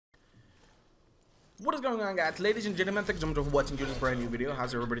What is going on, guys? Ladies and gentlemen, thank you so much for watching this brand new video.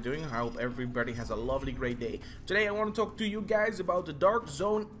 How's everybody doing? I hope everybody has a lovely, great day. Today I want to talk to you guys about the Dark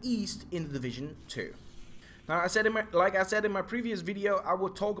Zone East in the Division 2. Now, like I said in my previous video, I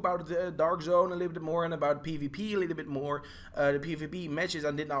will talk about the Dark Zone a little bit more and about PvP a little bit more. The PvP matches I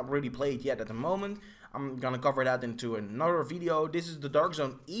did not really play it yet at the moment. I'm gonna cover that into another video. This is the Dark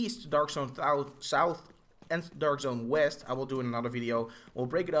Zone East, Dark Zone South, and Dark Zone West. I will do in another video. We'll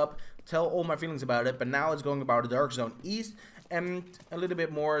break it up, tell all my feelings about it, but now it's going about the Dark Zone East and a little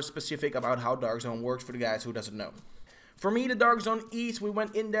bit more specific about how Dark Zone works for the guys who doesn't know. For me, the Dark Zone East, we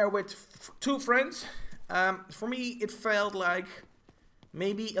went in there with two friends. For me, it felt like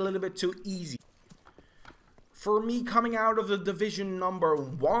maybe a little bit too easy. For me, coming out of the Division number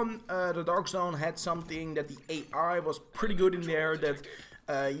 1, the Dark Zone had something that the AI was pretty good in there, that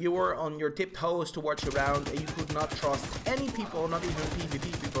you were on your tiptoes to watch around and you could not trust any people, not even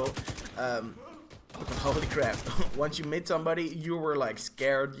PvP people. Because holy crap, once you met somebody, you were like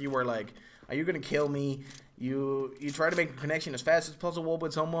scared, you were like, are you gonna kill me? You try to make a connection as fast as possible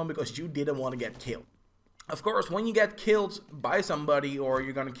with someone because you didn't want to get killed. Of course, when you get killed by somebody or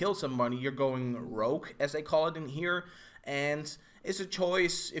you're gonna kill somebody, you're going rogue, as they call it in here, and it's a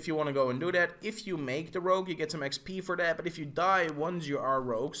choice if you want to go and do that. If you make the rogue, you get some XP for that, but if you die once you are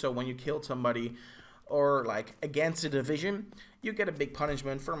rogue, so when you killed somebody or like against the division, you get a big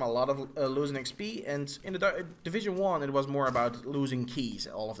punishment from a lot of losing XP, and in the Division 1 it was more about losing keys,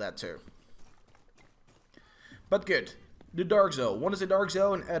 all of that too. But good. The Dark Zone. What is the Dark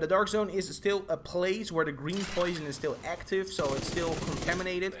Zone? The Dark Zone is still a place where the green poison is still active, so it's still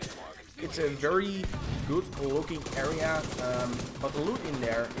contaminated. It's a very good looking area, but the loot in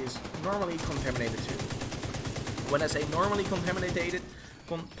there is normally contaminated too. When I say normally contaminated,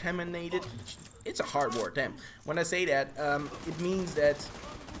 it's a hard word, damn. When I say that, it means that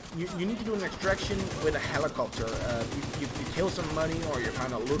you need to do an extraction with a helicopter. You kill somebody or you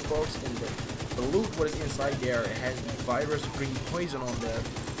find a loot box, and the loot, what is inside there, it has the virus green poison on there,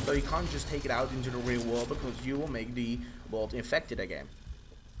 so you can't just take it out into the real world because you will make the world infected again.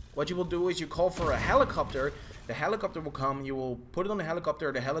 What you will do is you call for a helicopter, the helicopter will come, you will put it on the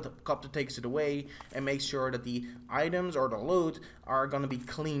helicopter takes it away and makes sure that the items or the loot are gonna be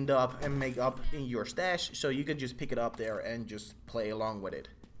cleaned up and make up in your stash, so you can just pick it up there and just play along with it.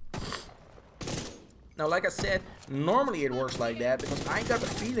 Now, like I said, normally it works like that, because I got the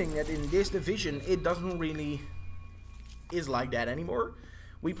feeling that in this division it doesn't really is like that anymore.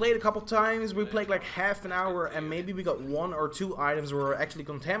 We played a couple times, we played like half an hour, and maybe we got 1 or 2 items were actually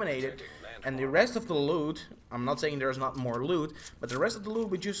contaminated, and the rest of the loot, I'm not saying there's not more loot, but the rest of the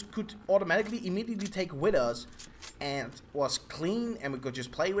loot we just could automatically immediately take with us, and was clean, and we could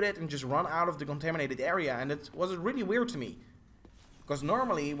just play with it and just run out of the contaminated area, and it was really weird to me. Because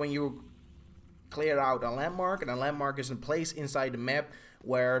normally when you clear out a landmark, and a landmark is a place inside the map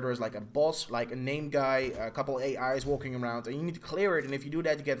where there's like a boss, like a named guy, a couple AIs walking around, and you need to clear it, and if you do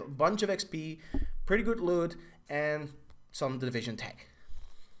that you get a bunch of XP, pretty good loot, and some division tech.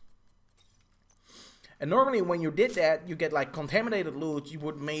 And normally when you did that, you get like contaminated loot, you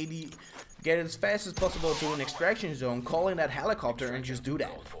would maybe get it as fast as possible to an extraction zone, call in that helicopter and just do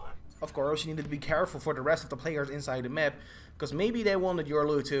that. Of course, you need to be careful for the rest of the players inside the map, because maybe they wanted your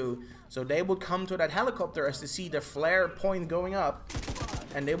loot too, so they would come to that helicopter as they see the flare point going up,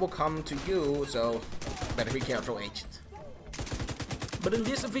 and they will come to you, so better be careful, agent. But in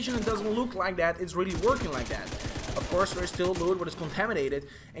this division it doesn't look like that, it's really working like that. Of course, there's still loot but it's contaminated,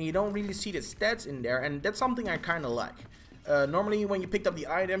 and you don't really see the stats in there, and that's something I kinda like. Normally when you picked up the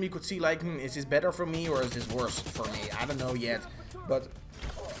item, you could see like, is this better for me or is this worse for me? I don't know yet, but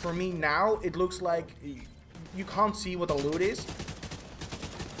for me now, it looks like you can't see what the loot is.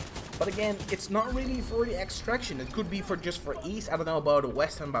 But again, it's not really for the extraction. It could be for just for East. I don't know about the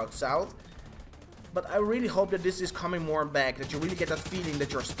West and about South. But I really hope that this is coming more back. That you really get that feeling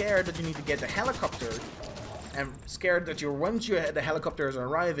that you're scared that you need to get the helicopter. And scared that once the helicopter is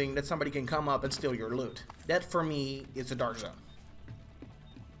arriving, that somebody can come up and steal your loot. That for me is a Dark Zone.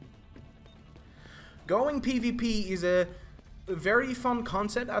 Going PvP is a very fun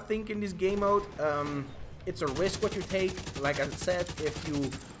concept, I think, in this game mode. It's a risk what you take. Like I said, if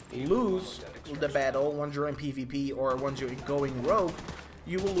you lose the battle once you're in PvP or once you're going rogue,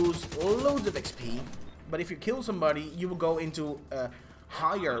 you will lose loads of XP. But if you kill somebody, you will go into a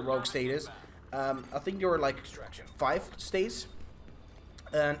higher rogue status. I think there are like 5 states,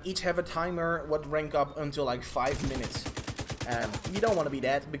 and each have a timer what rank up until like 5 minutes. You don't want to be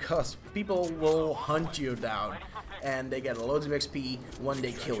that, because people will hunt you down and they get loads of XP when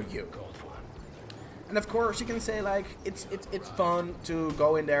they kill you. And of course you can say like it's fun to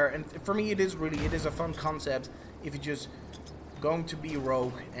go in there, and for me it is a fun concept if you're just going to be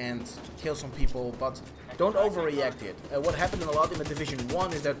rogue and kill some people, but don't overreact it. What happened a lot in the Division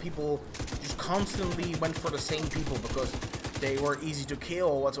 1 is that people just constantly went for the same people because they were easy to kill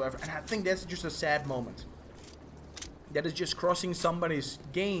or whatsoever, and I think that's just a sad moment. That is just crossing somebody's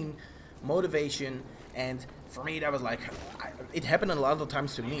game motivation, and for me that was like, it happened a lot of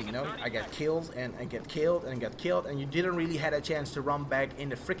times to me, you know. I get killed and I get killed and get killed, and you didn't really had a chance to run back in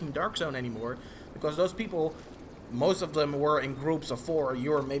the freaking dark zone anymore because those people, most of them were in groups of 4,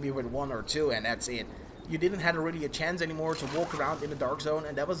 you were maybe with 1 or 2, and that's it. You didn't have really a chance anymore to walk around in the dark zone,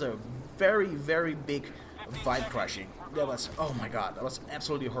 and that was a very, very big vibe crushing. That was, oh my god, that was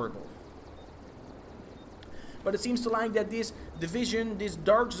absolutely horrible. But it seems to like that this division, this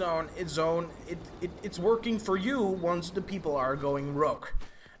dark zone, it's working for you once the people are going rogue.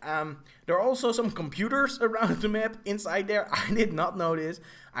 There are also some computers around the map inside there. I did not know this.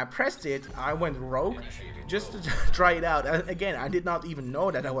 I pressed it, I went rogue just to try it out. And again, I did not even know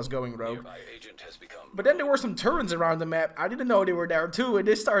that I was going rogue. But then there were some turrets around the map. I didn't know they were there too, and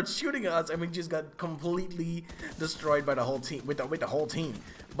they started shooting us, and we just got completely destroyed by the whole team, with the whole team.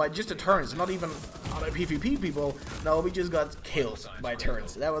 By just the turrets, not even other PvP people. No, we just got killed by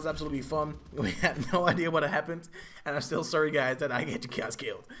turrets. That was absolutely fun. We had no idea what happened, and I'm still sorry guys that I get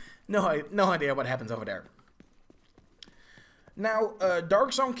killed. No idea what happens over there. Now,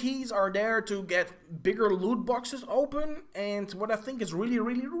 Dark Zone keys are there to get bigger loot boxes open, and what I think is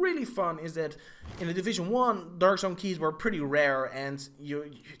really fun is that in the Division 1, Dark Zone keys were pretty rare, and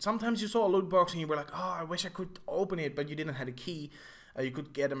sometimes you saw a loot box and you were like, oh, I wish I could open it, but you didn't have a key. You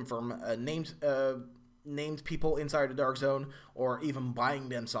could get them from named people inside the Dark Zone, or even buying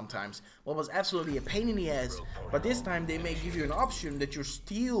them sometimes. Well, it was absolutely a pain in the ass, but this time they may give you an option that you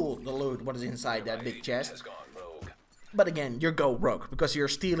steal the loot, what is inside that big chest. But again, you go rogue because you're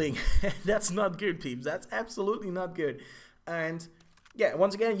stealing. That's not good, peeps. That's absolutely not good. And yeah,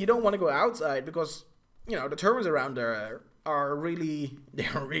 once again, you don't want to go outside because, you know, the turrets around there are really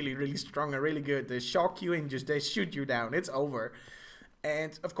strong and really good. They shock you and they shoot you down. It's over.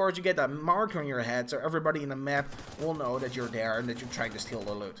 And of course, you get that mark on your head, so everybody in the map will know that you're there and that you're trying to steal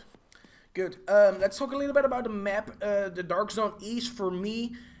the loot. Good. Let's talk a little bit about the map. The Dark Zone East, for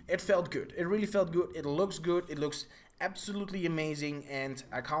me, it felt good. It really felt good. It looks good. It looks absolutely amazing, and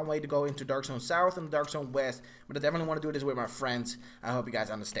I can't wait to go into Dark Zone South and Dark Zone West, but I definitely want to do this with my friends. I hope you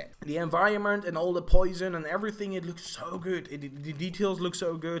guys understand. The environment and all the poison and everything, it looks so good. The details look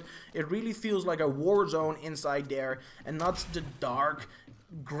so good. It really feels like a war zone inside there, and not the dark,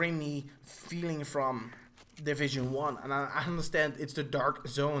 grimy feeling from Division 1. And I understand it's the dark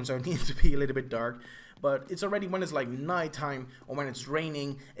zone, so it needs to be a little bit dark. But it's already when it's like nighttime or when it's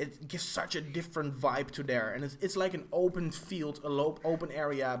raining, it gives such a different vibe to there. And it's like an open field, a open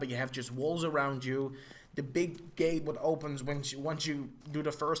area, but you have just walls around you. The big gate what opens once you do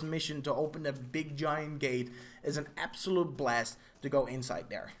the first mission to open that big giant gate is an absolute blast to go inside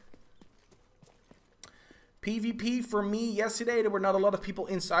there. PvP for me yesterday, there were not a lot of people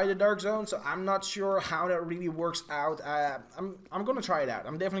inside the Dark Zone, so I'm not sure how that really works out. I'm gonna try it out.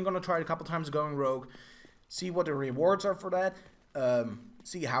 I'm definitely gonna try it a couple times going rogue, see what the rewards are for that,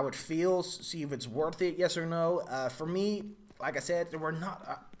 see how it feels, see if it's worth it, yes or no. For me, like I said, there were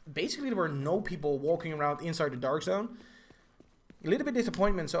not basically there were no people walking around inside the Dark Zone. A little bit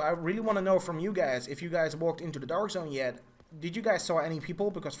disappointment, so I really want to know from you guys if you guys walked into the Dark Zone yet. Did you guys saw any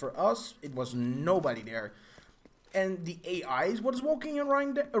people? Because for us, it was nobody there. And the AIs what is walking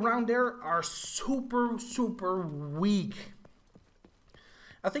around there are super weak.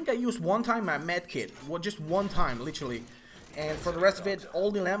 I think I used one time my med kit, well, just one time, literally. And for the rest of it,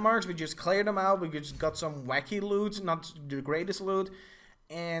 all the landmarks, we just cleared them out. We just got some wacky loot, not the greatest loot.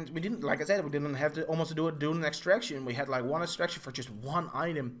 And we didn't, like I said, we didn't have to almost do an extraction. We had like one extraction for just one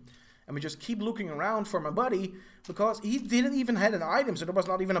item. And we just keep looking around for my buddy because he didn't even have an item. So there was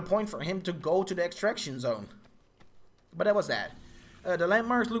not even a point for him to go to the extraction zone. But that was that. The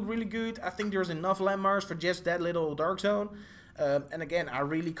landmarks look really good. I think there's enough landmarks for just that little Dark Zone. And again, I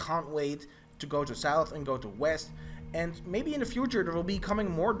really can't wait to go to South and go to West. And maybe in the future there will be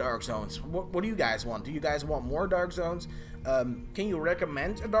coming more Dark Zones. What do you guys want? Do you guys want more Dark Zones? Can you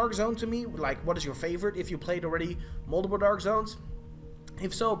recommend a Dark Zone to me? Like, what is your favorite if you played already multiple Dark Zones?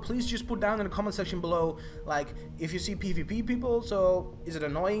 If so, please just put down in the comment section below, like, if you see PvP people, so is it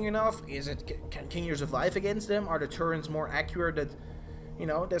annoying enough? Is it, can you survive against them? Are the turrets more accurate that, you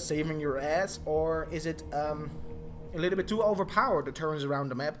know, they're saving your ass? Or is it a little bit too overpowered, the turrets around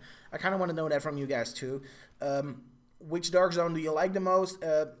the map? I kind of want to know that from you guys too. which Dark Zone do you like the most?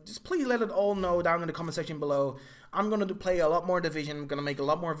 Just please let it all know down in the comment section below. I'm going to play a lot more Division. I'm going to make a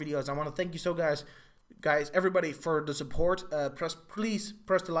lot more videos. I want to thank you so guys, everybody, for the support. Please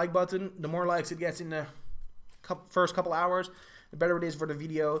press the like button. The more likes it gets in the first couple hours, the better it is for the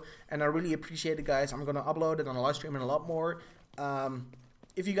video. And I really appreciate it, guys. I'm going to upload it on a live stream and a lot more.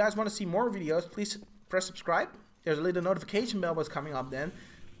 If you guys want to see more videos, please press subscribe. There's a little notification bell that's coming up then.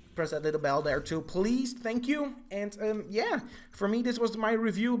 Press that little bell there too, please. Thank you. And yeah, for me, this was my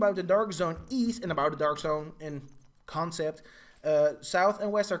review about the Dark Zone East and about the Dark Zone in concept. South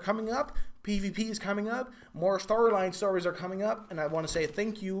and West are coming up. PvP is coming up. More storyline stories are coming up. And I want to say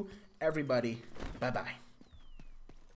thank you, everybody. Bye-bye.